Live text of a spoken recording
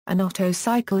An Otto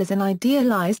cycle is an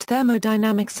idealized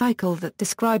thermodynamic cycle that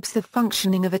describes the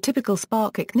functioning of a typical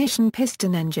spark ignition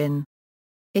piston engine.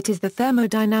 It is the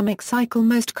thermodynamic cycle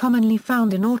most commonly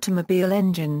found in automobile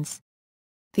engines.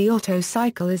 The Otto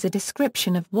cycle is a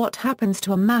description of what happens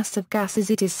to a mass of gas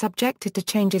as it is subjected to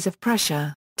changes of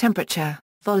pressure, temperature,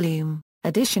 volume,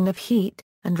 addition of heat,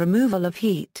 and removal of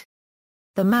heat.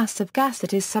 The mass of gas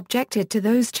that is subjected to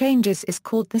those changes is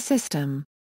called the system.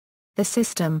 The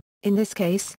system, in this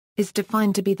case, is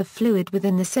defined to be the fluid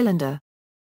within the cylinder.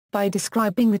 By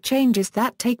describing the changes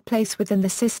that take place within the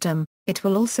system, it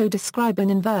will also describe in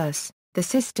inverse, the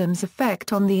system's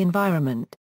effect on the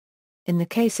environment. In the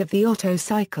case of the Otto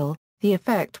cycle, the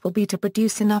effect will be to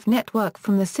produce enough network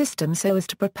from the system so as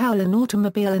to propel an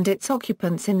automobile and its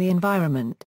occupants in the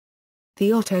environment.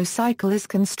 The Otto cycle is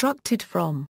constructed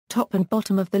from top and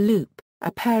bottom of the loop,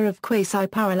 a pair of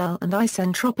quasi-parallel and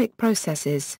isentropic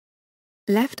processes.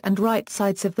 Left and right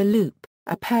sides of the loop,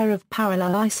 a pair of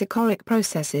parallel isochoric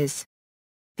processes.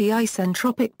 The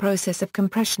isentropic process of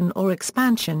compression or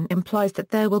expansion implies that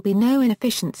there will be no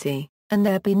inefficiency, and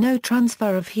there be no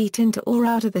transfer of heat into or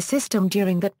out of the system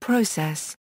during that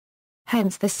process.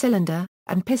 Hence the cylinder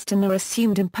and piston are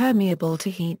assumed impermeable to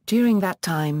heat during that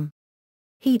time.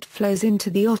 Heat flows into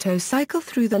the Otto cycle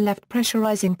through the left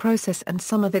pressurizing process and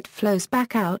some of it flows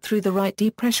back out through the right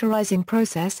depressurizing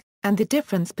process, and the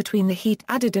difference between the heat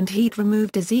added and heat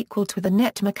removed is equal to the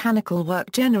net mechanical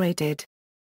work generated.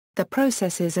 The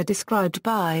processes are described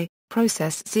by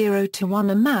process 0 to 1.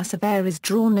 A mass of air is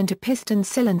drawn into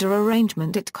piston-cylinder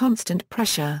arrangement at constant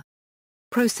pressure.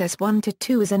 Process 1 to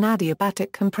 2 is an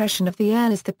adiabatic compression of the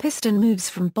air as the piston moves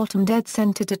from bottom dead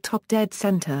center to top dead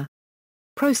center.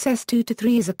 Process 2 to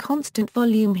 3 is a constant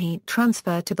volume heat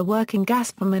transfer to the working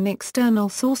gas from an external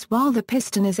source while the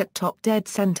piston is at top dead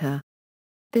center.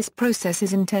 This process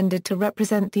is intended to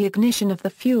represent the ignition of the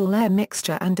fuel-air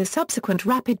mixture and a subsequent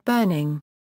rapid burning.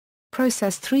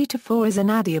 Process 3 to 4 is an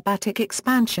adiabatic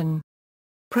expansion.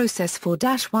 Process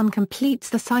 4-1 completes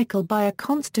the cycle by a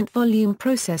constant volume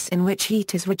process in which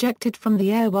heat is rejected from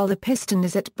the air while the piston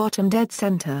is at bottom dead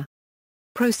center.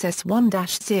 Process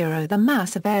 1-0 the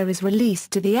mass of air is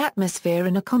released to the atmosphere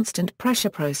in a constant pressure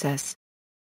process.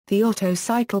 The Otto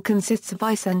cycle consists of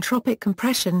isentropic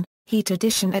compression, heat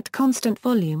addition at constant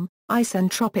volume,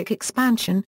 isentropic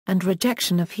expansion, and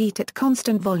rejection of heat at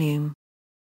constant volume.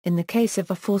 In the case of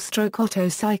a four-stroke Otto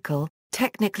cycle,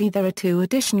 technically there are two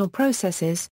additional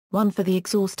processes, one for the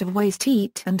exhaust of waste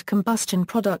heat and combustion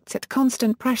products at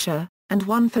constant pressure, and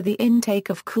one for the intake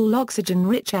of cool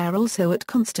oxygen-rich air also at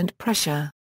constant pressure.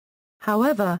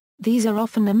 However, these are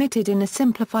often omitted in a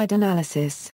simplified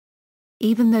analysis.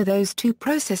 Even though those two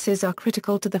processes are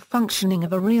critical to the functioning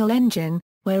of a real engine,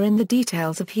 wherein the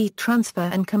details of heat transfer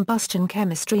and combustion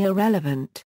chemistry are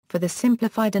relevant, for the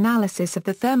simplified analysis of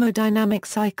the thermodynamic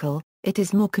cycle, it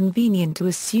is more convenient to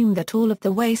assume that all of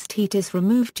the waste heat is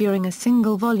removed during a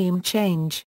single volume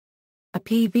change. A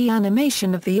PV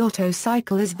animation of the Otto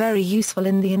cycle is very useful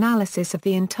in the analysis of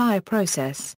the entire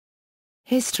process.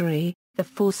 History: the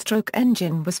four-stroke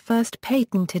engine was first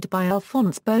patented by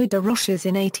Alphonse Beau de Roches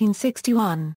in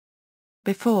 1861.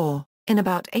 Before, in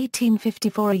about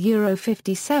 1854 Euro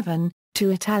 57, two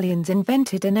Italians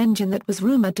invented an engine that was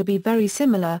rumored to be very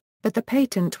similar, but the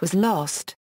patent was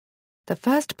lost. The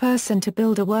first person to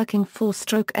build a working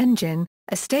four-stroke engine,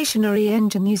 a stationary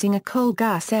engine using a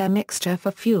coal-gas-air mixture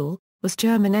for fuel, was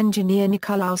German engineer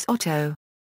Nikolaus Otto.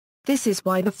 This is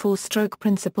why the four-stroke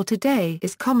principle today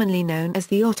is commonly known as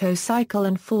the Otto cycle,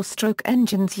 and four-stroke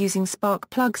engines using spark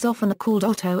plugs often are called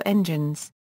Otto engines.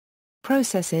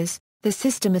 Processes: the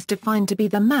system is defined to be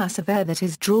the mass of air that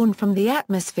is drawn from the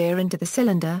atmosphere into the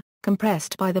cylinder,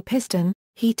 compressed by the piston,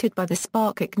 heated by the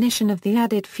spark ignition of the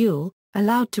added fuel,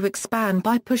 allowed to expand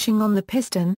by pushing on the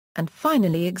piston, and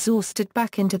finally exhausted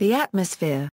back into the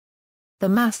atmosphere. The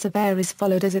mass of air is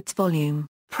followed as its volume,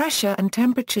 pressure and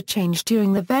temperature change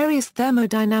during the various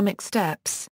thermodynamic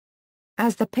steps.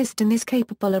 As the piston is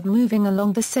capable of moving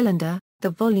along the cylinder, the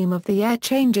volume of the air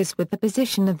changes with the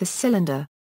position of the cylinder.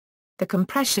 The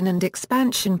compression and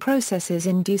expansion processes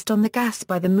induced on the gas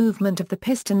by the movement of the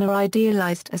piston are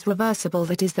idealized as reversible,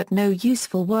 that is, that no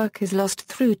useful work is lost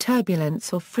through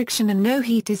turbulence or friction and no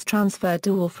heat is transferred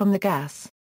to or from the gas.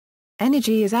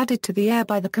 Energy is added to the air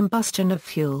by the combustion of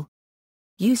fuel.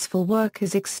 Useful work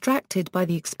is extracted by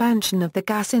the expansion of the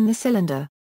gas in the cylinder.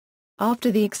 After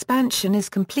the expansion is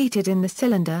completed in the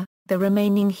cylinder, the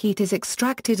remaining heat is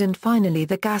extracted and finally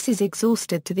the gas is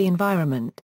exhausted to the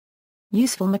environment.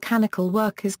 Useful mechanical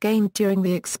work is gained during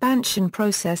the expansion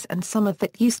process and some of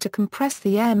that used to compress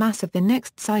the air mass of the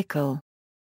next cycle.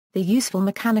 the useful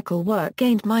mechanical work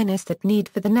gained minus that need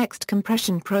for the next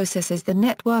compression process is the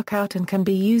net work out and can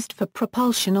be used for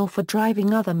propulsion or for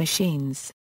driving other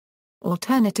machines.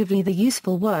 Alternatively, the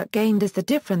useful work gained is the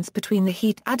difference between the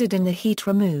heat added and the heat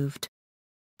removed.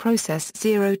 Process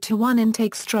 0 to 1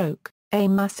 intake stroke. A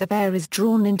mass of air is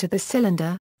drawn into the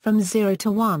cylinder, from 0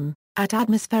 to 1, at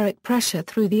atmospheric pressure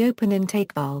through the open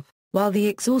intake valve, while the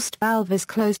exhaust valve is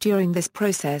closed during this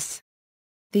process.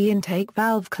 The intake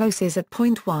valve closes at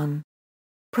point 1.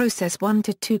 Process 1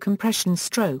 to 2 compression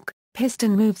stroke.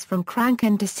 Piston moves from crank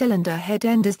end to cylinder head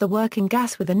end as the working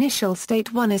gas with initial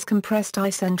state 1 is compressed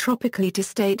isentropically to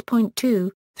state point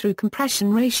 2, through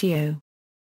compression ratio.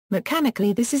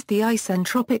 Mechanically, this is the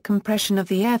isentropic compression of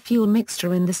the air-fuel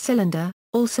mixture in the cylinder,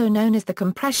 also known as the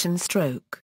compression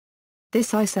stroke.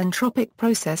 This isentropic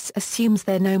process assumes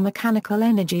that no mechanical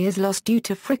energy is lost due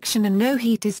to friction and no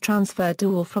heat is transferred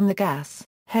to or from the gas,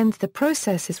 hence the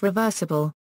process is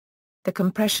reversible. The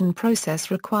compression process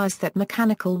requires that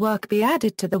mechanical work be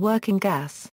added to the working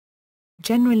gas.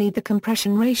 Generally, the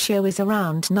compression ratio is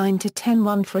around 9 to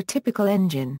 10:1 for a typical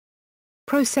engine.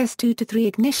 Process 2 to 3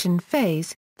 ignition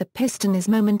phase. The piston is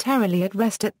momentarily at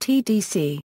rest at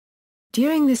TDC.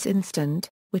 During this instant,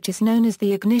 which is known as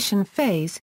the ignition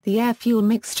phase, the air-fuel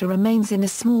mixture remains in a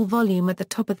small volume at the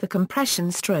top of the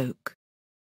compression stroke.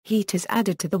 Heat is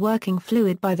added to the working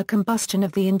fluid by the combustion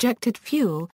of the injected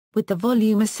fuel, with the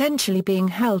volume essentially being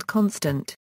held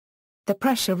constant. The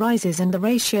pressure rises and the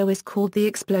ratio is called the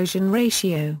explosion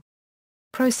ratio.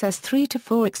 Process 3 to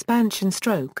 4 expansion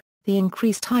stroke. The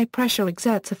increased high pressure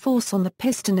exerts a force on the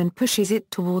piston and pushes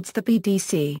it towards the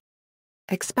BDC.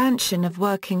 Expansion of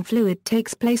working fluid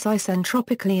takes place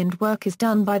isentropically and work is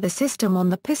done by the system on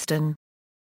the piston.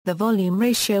 The volume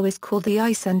ratio is called the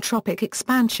isentropic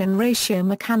expansion ratio.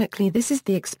 Mechanically, this is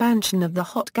the expansion of the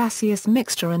hot gaseous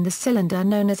mixture in the cylinder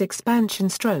known as expansion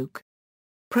stroke.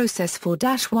 Process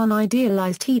 4-1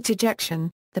 Idealized heat ejection.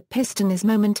 The piston is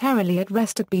momentarily at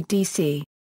rest at BDC.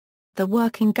 The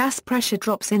working gas pressure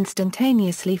drops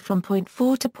instantaneously from point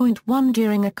 4 to point 1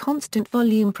 during a constant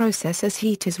volume process as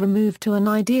heat is removed to an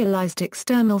idealized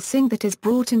external sink that is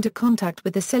brought into contact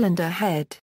with the cylinder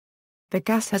head. The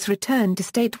gas has returned to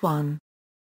state 1.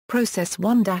 Process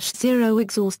 1-0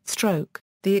 exhaust stroke.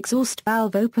 The exhaust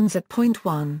valve opens at point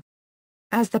 1.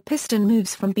 As the piston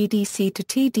moves from BDC to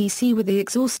TDC with the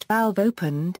exhaust valve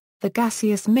opened, the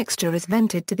gaseous mixture is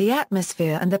vented to the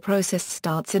atmosphere and the process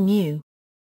starts anew.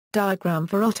 Diagram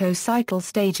for Otto cycle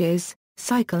stages.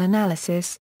 Cycle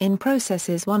analysis. In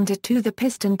processes 1 to 2 the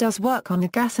piston does work on the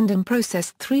gas and in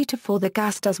process 3 to 4 the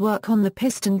gas does work on the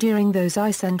piston during those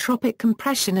isentropic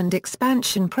compression and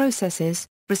expansion processes,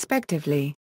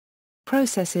 respectively.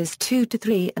 Processes 2 to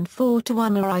 3 and 4 to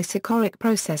 1 are isochoric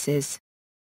processes.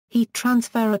 Heat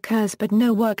transfer occurs but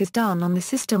no work is done on the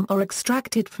system or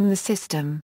extracted from the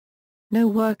system. No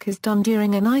work is done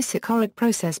during an isochoric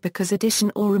process because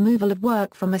addition or removal of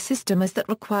work from a system is that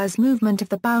requires movement of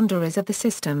the boundaries of the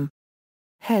system.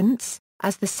 Hence,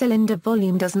 as the cylinder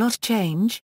volume does not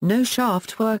change, no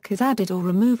shaft work is added or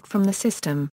removed from the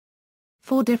system.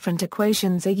 4 different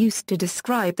equations are used to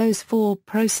describe those 4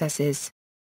 processes.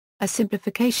 A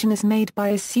simplification is made by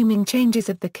assuming changes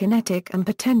of the kinetic and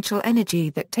potential energy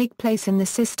that take place in the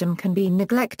system can be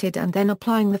neglected and then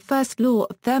applying the first law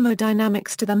of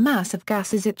thermodynamics to the mass of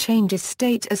gas as it changes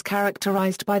state as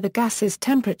characterized by the gas's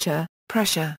temperature,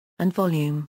 pressure, and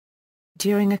volume.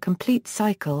 During a complete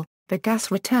cycle, the gas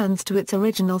returns to its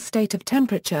original state of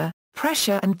temperature,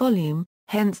 pressure and volume,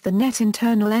 hence the net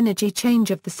internal energy change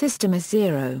of the system is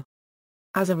 0.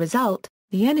 As a result,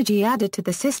 the energy added to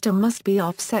the system must be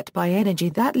offset by energy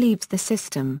that leaves the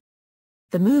system.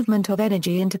 The movement of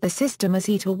energy into the system as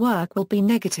heat or work will be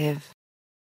negative.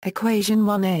 Equation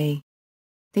 1a.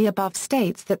 The above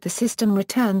states that the system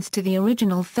returns to the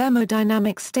original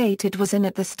thermodynamic state it was in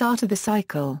at the start of the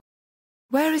cycle.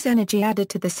 Whereas energy added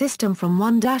to the system from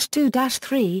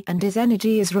 1-2-3 and as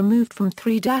energy is removed from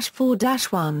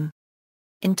 3-4-1.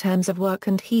 In terms of work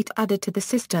and heat added to the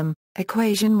system,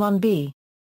 equation 1b.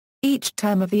 Each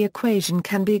term of the equation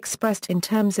can be expressed in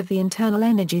terms of the internal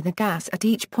energy the gas at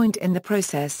each point in the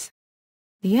process.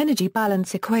 The energy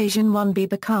balance equation 1b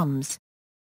becomes: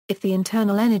 if the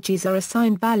internal energies are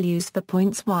assigned values for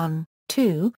points 1,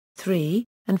 2, 3,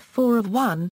 and 4 of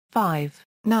 1, 5,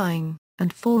 9,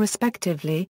 and 4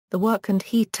 respectively, the work and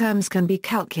heat terms can be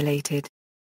calculated.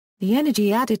 The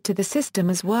energy added to the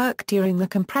system as work during the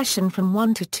compression from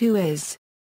 1 to 2 is: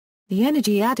 the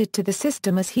energy added to the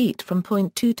system as heat from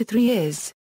point 2 to 3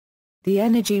 is: the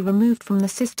energy removed from the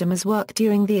system as work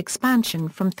during the expansion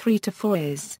from 3 to 4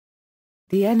 is: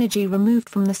 the energy removed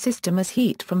from the system as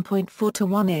heat from point 4 to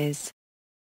 1 is.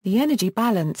 The energy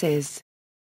balance is.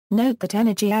 Note that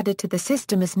energy added to the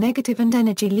system is negative and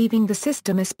energy leaving the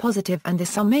system is positive and the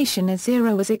summation is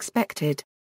zero as expected.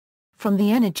 From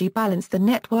the energy balance the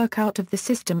net work out of the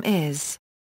system is.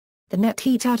 The net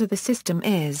heat out of the system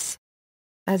is.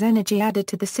 As energy added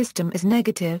to the system is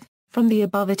negative, from the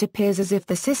above it appears as if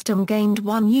the system gained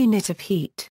 1 unit of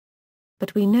heat.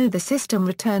 But we know the system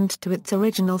returned to its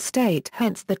original state,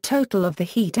 hence the total of the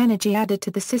heat energy added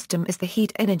to the system is the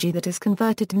heat energy that is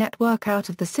converted to net work out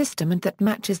of the system and that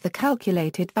matches the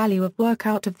calculated value of work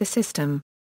out of the system.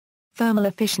 Thermal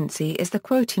efficiency is the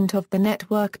quotient of the net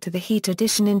work to the heat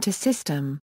addition into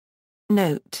system.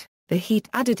 Note, the heat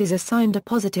added is assigned a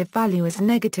positive value as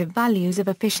negative values of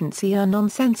efficiency are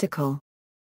nonsensical.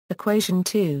 Equation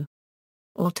 2.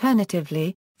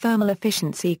 Alternatively, thermal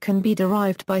efficiency can be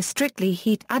derived by strictly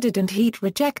heat added and heat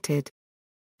rejected.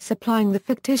 Supplying the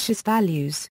fictitious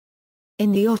values.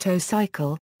 In the Otto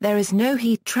cycle, there is no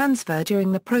heat transfer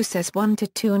during the process 1 to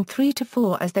 2 and 3 to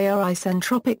 4 as they are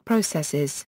isentropic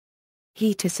processes.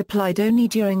 Heat is supplied only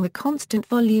during the constant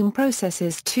volume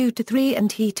processes 2 to 3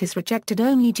 and heat is rejected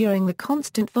only during the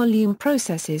constant volume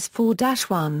processes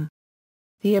 4-1.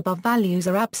 The above values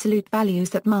are absolute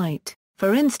values that might,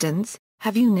 for instance,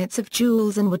 have units of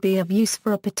joules and would be of use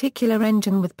for a particular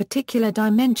engine with particular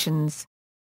dimensions.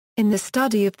 In the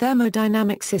study of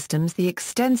thermodynamic systems the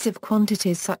extensive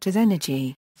quantities such as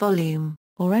energy, volume,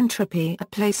 or entropy are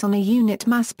placed on a unit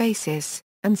mass basis,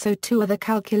 and so too are the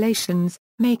calculations,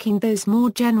 making those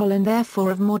more general and therefore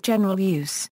of more general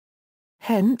use.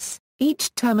 Hence,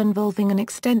 each term involving an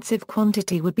extensive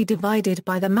quantity would be divided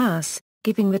by the mass,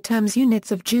 giving the terms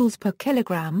units of joules per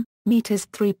kilogram, meters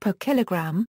 3 per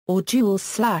kilogram, or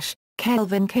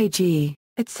joules/Kelvin kg,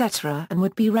 etc. and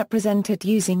would be represented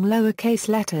using lowercase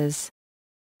letters.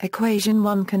 Equation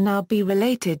 1 can now be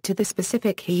related to the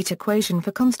specific heat equation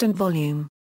for constant volume.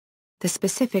 The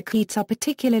specific heats are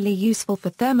particularly useful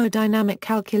for thermodynamic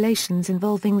calculations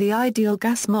involving the ideal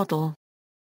gas model.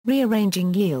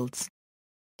 Rearranging yields.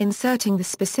 Inserting the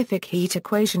specific heat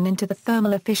equation into the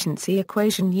thermal efficiency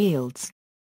equation yields.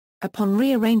 Upon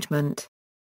rearrangement.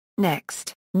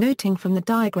 Next, noting from the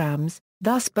diagrams,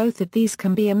 thus both of these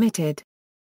can be omitted.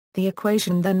 The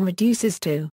equation then reduces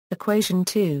to equation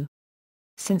 2.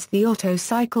 Since the Otto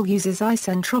cycle uses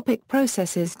isentropic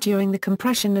processes during the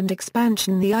compression and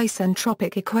expansion, the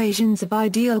isentropic equations of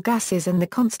ideal gases and the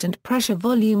constant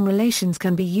pressure-volume relations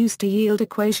can be used to yield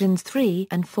equations 3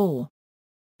 and 4.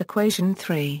 Equation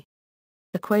 3.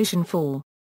 Equation 4.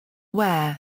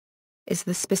 Where is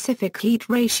the specific heat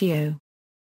ratio?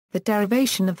 The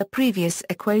derivation of the previous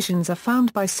equations are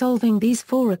found by solving these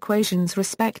 4 equations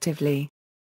respectively.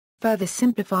 Further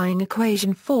simplifying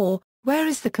equation 4, where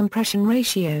is the compression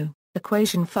ratio,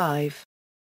 equation 5.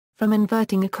 From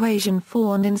inverting equation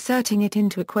 4 and inserting it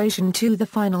into equation 2, the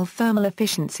final thermal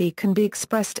efficiency can be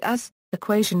expressed as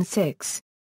equation 6.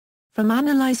 From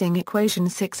analyzing equation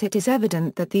 6 it is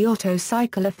evident that the Otto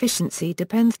cycle efficiency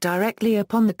depends directly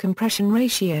upon the compression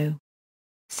ratio.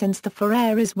 Since the for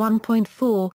air is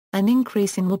 1.4, an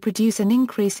increase in will produce an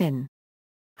increase in.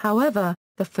 However,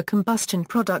 the for combustion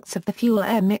products of the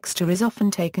fuel-air mixture is often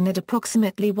taken at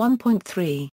approximately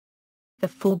 1.3. The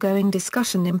foregoing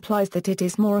discussion implies that it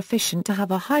is more efficient to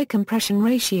have a high compression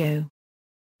ratio.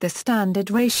 The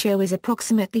standard ratio is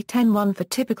approximately 10:1 for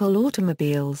typical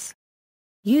automobiles.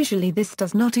 Usually this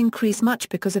does not increase much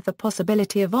because of the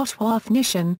possibility of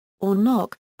auto-ignition, or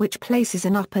knock, which places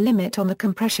an upper limit on the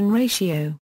compression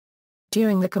ratio.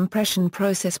 During the compression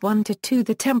process 1 to 2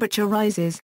 the temperature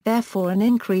rises, therefore an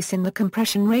increase in the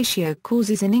compression ratio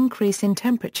causes an increase in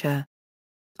temperature.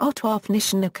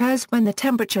 Auto-ignition occurs when the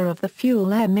temperature of the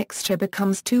fuel-air mixture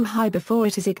becomes too high before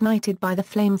it is ignited by the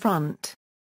flame front.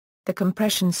 The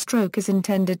compression stroke is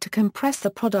intended to compress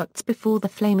the products before the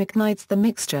flame ignites the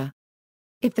mixture.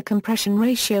 If the compression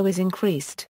ratio is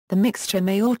increased, the mixture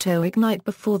may auto-ignite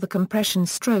before the compression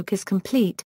stroke is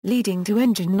complete, leading to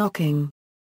engine knocking.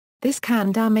 This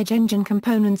can damage engine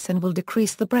components and will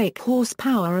decrease the brake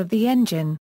horsepower of the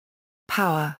engine.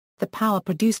 Power. The power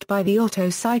produced by the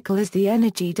Otto cycle is the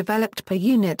energy developed per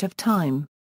unit of time.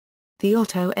 The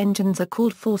Otto engines are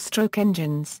called 4-stroke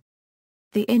engines.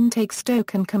 The intake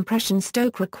stroke and compression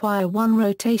stroke require 1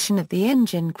 rotation of the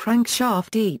engine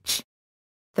crankshaft each.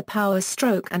 The power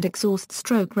stroke and exhaust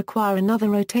stroke require another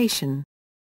rotation.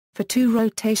 For 2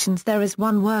 rotations there is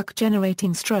 1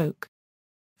 work-generating stroke.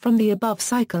 From the above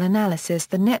cycle analysis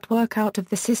the net work out of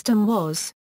the system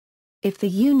was. If the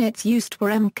units used were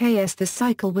mks the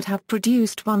cycle would have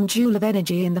produced 1 joule of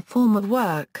energy in the form of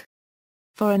work.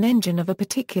 For an engine of a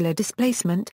particular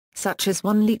displacement, such as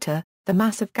 1 liter, The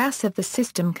mass of gas of the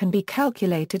system can be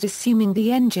calculated assuming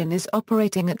the engine is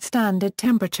operating at standard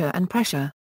temperature and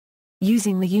pressure.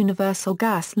 Using the universal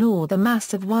gas law, the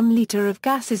mass of 1 liter of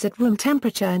gas is at room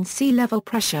temperature and sea level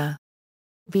pressure.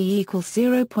 V equals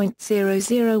 0.001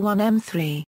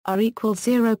 m3, R equals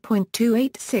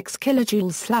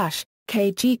 0.286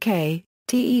 kJ/kgK,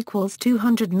 T equals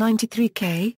 293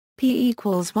 K, P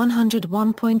equals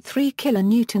 101.3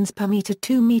 kilonewtons per meter.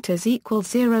 2 meters equals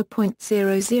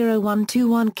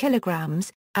 0.00121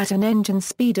 kilograms. At an engine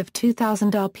speed of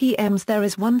 2000 rpms there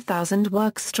is 1000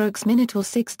 work strokes minute or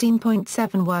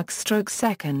 16.7 work strokes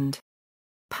second.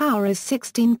 Power is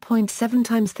 16.7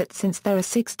 times that since there are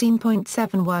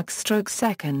 16.7 work strokes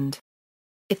second.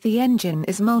 If the engine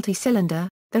is multi-cylinder,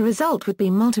 the result would be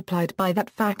multiplied by that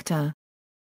factor.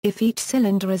 If each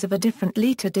cylinder is of a different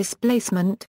liter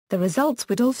displacement, the results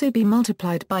would also be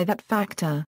multiplied by that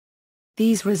factor.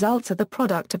 These results are the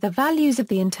product of the values of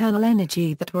the internal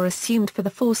energy that were assumed for the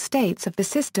 4 states of the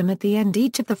system at the end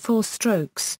each of the 4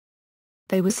 strokes.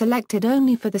 They were selected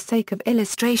only for the sake of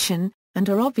illustration, and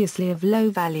are obviously of low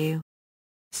value.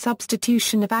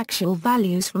 Substitution of actual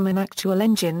values from an actual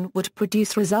engine would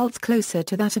produce results closer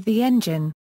to that of the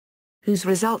engine, whose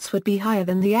results would be higher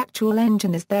than the actual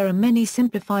engine, as there are many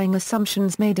simplifying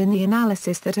assumptions made in the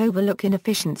analysis that overlook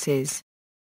inefficiencies.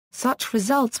 Such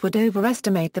results would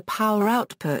overestimate the power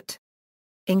output.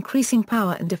 Increasing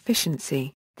power and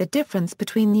efficiency, the difference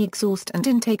between the exhaust and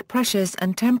intake pressures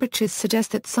and temperatures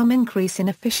suggests that some increase in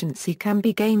efficiency can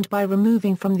be gained by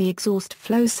removing from the exhaust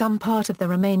flow some part of the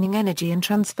remaining energy and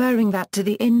transferring that to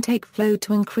the intake flow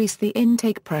to increase the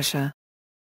intake pressure.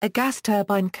 A gas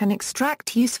turbine can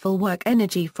extract useful work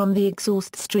energy from the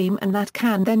exhaust stream, and that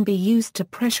can then be used to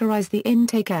pressurize the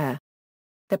intake air.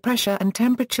 The pressure and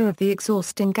temperature of the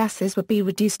exhausting gases would be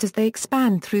reduced as they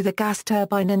expand through the gas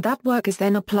turbine, and that work is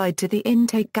then applied to the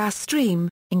intake gas stream,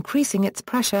 increasing its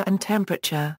pressure and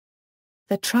temperature.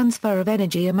 The transfer of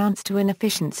energy amounts to an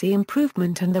efficiency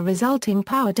improvement, and the resulting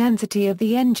power density of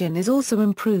the engine is also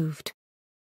improved.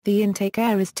 The intake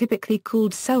air is typically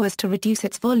cooled so as to reduce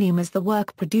its volume, as the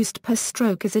work produced per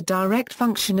stroke is a direct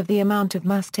function of the amount of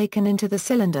mass taken into the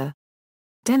cylinder.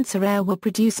 Denser air will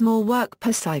produce more work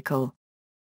per cycle.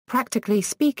 Practically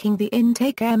speaking, the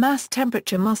intake air mass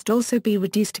temperature must also be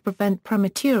reduced to prevent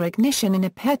premature ignition in a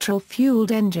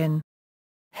petrol-fueled engine.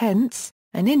 Hence,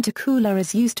 an intercooler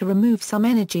is used to remove some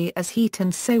energy as heat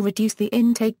and so reduce the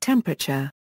intake temperature.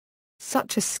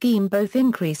 Such a scheme both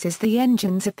increases the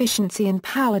engine's efficiency and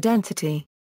power density.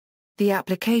 The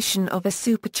application of a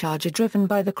supercharger driven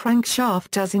by the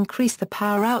crankshaft does increase the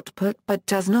power output but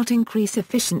does not increase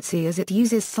efficiency, as it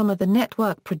uses some of the net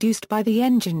work produced by the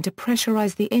engine to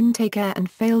pressurize the intake air and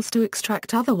fails to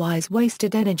extract otherwise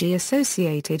wasted energy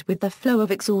associated with the flow of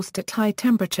exhaust at high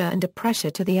temperature and a pressure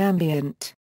to the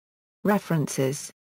ambient. References